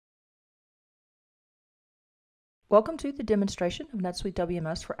Welcome to the demonstration of NetSuite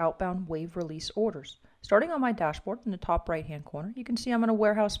WMS for outbound wave release orders. Starting on my dashboard in the top right hand corner, you can see I'm in a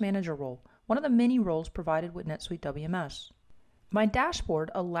warehouse manager role, one of the many roles provided with NetSuite WMS. My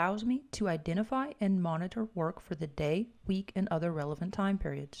dashboard allows me to identify and monitor work for the day, week, and other relevant time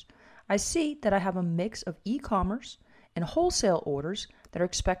periods. I see that I have a mix of e-commerce and wholesale orders that are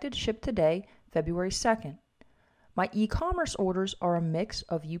expected to ship today, February 2nd. My e-commerce orders are a mix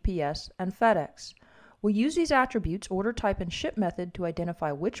of UPS and FedEx. We'll use these attributes, order type and ship method, to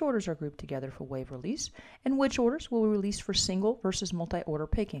identify which orders are grouped together for wave release and which orders will be released for single versus multi-order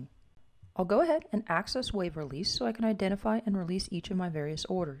picking. I'll go ahead and access wave release so I can identify and release each of my various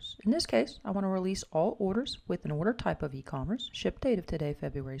orders. In this case, I want to release all orders with an order type of e-commerce, ship date of today,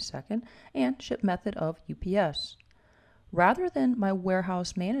 February 2nd, and ship method of UPS. Rather than my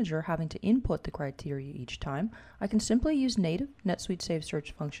warehouse manager having to input the criteria each time, I can simply use native NetSuite Save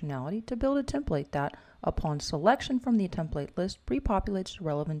Search functionality to build a template that, upon selection from the template list, pre-populates the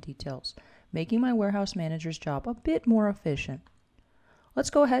relevant details, making my warehouse manager's job a bit more efficient. Let's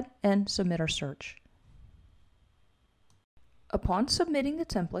go ahead and submit our search. Upon submitting the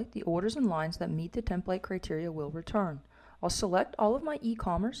template, the orders and lines that meet the template criteria will return. I'll select all of my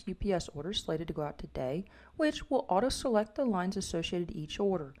e-commerce UPS orders slated to go out today, which will auto-select the lines associated to each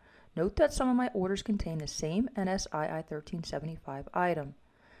order. Note that some of my orders contain the same NSII 1375 item.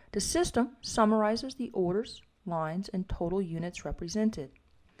 The system summarizes the orders, lines, and total units represented.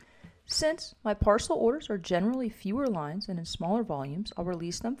 Since my parcel orders are generally fewer lines and in smaller volumes, I'll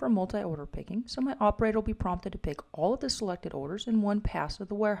release them for multi-order picking, so my operator will be prompted to pick all of the selected orders in one pass of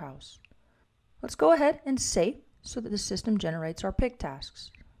the warehouse. Let's go ahead and save so that the system generates our pick tasks.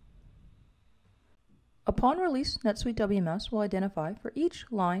 Upon release, NetSuite WMS will identify for each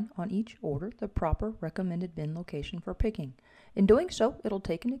line on each order the proper recommended bin location for picking. In doing so, it'll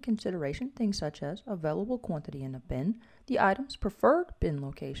take into consideration things such as available quantity in a bin, the item's preferred bin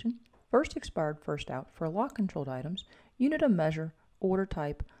location, first expired, first out for lock-controlled items, unit of measure, order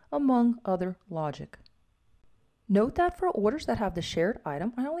type, among other logic. Note that for orders that have the shared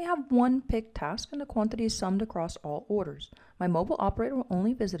item, I only have one pick task and the quantity is summed across all orders. My mobile operator will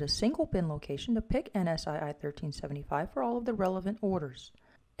only visit a single bin location to pick NSII 1375 for all of the relevant orders.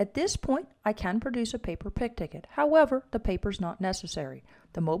 At this point, I can produce a paper pick ticket. However, the paper is not necessary.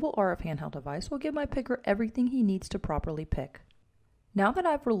 The mobile RF handheld device will give my picker everything he needs to properly pick. Now that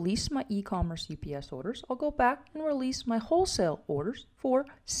I've released my e-commerce UPS orders, I'll go back and release my wholesale orders for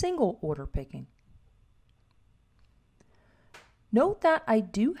single order picking. Note that I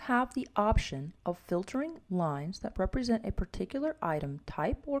do have the option of filtering lines that represent a particular item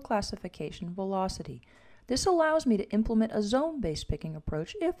type or classification velocity. This allows me to implement a zone-based picking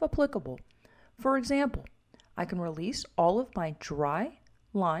approach if applicable. For example, I can release all of my dry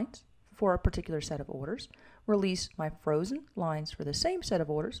lines for a particular set of orders, release my frozen lines for the same set of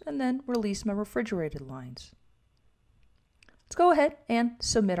orders, and then release my refrigerated lines. Let's go ahead and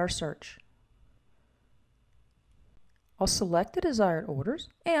submit our search. I'll select the desired orders,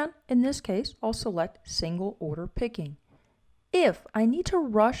 and in this case, I'll select single order picking. If I need to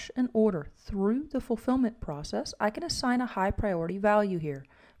rush an order through the fulfillment process, I can assign a high priority value here.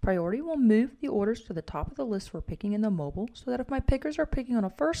 Priority will move the orders to the top of the list for picking in the mobile, so that if my pickers are picking on a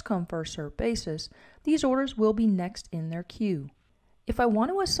first come first served basis, these orders will be next in their queue. If I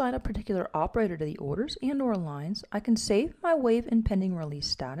want to assign a particular operator to the orders and/or lines, I can save my wave in pending release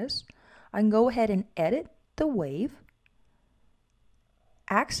status. I can go ahead and edit the wave,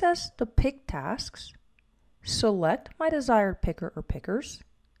 access the pick tasks, select my desired picker or pickers,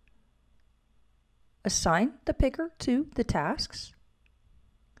 assign the picker to the tasks,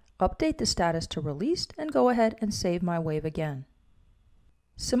 update the status to released, and go ahead and save my wave again.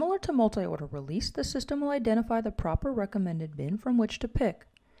 Similar to multi-order release, the system will identify the proper recommended bin from which to pick.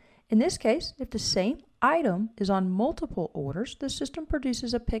 In this case, if the same item is on multiple orders, the system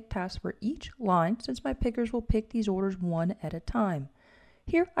produces a pick task for each line, since my pickers will pick these orders one at a time.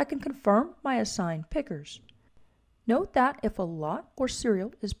 Here I can confirm my assigned pickers. Note that if a lot or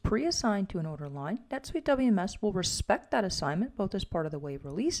serial is pre-assigned to an order line, NetSuite WMS will respect that assignment both as part of the wave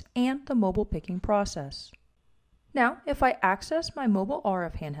release and the mobile picking process. Now, if I access my mobile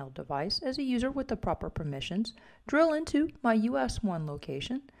RF handheld device as a user with the proper permissions, drill into my US1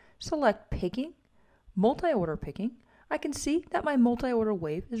 location, select Picking, Multi-Order Picking, I can see that my multi-order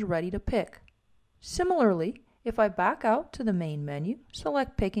wave is ready to pick. Similarly, if I back out to the main menu,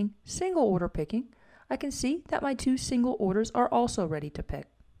 select Picking, Single Order Picking, I can see that my two single orders are also ready to pick.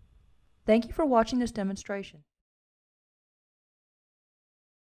 Thank you for watching this demonstration.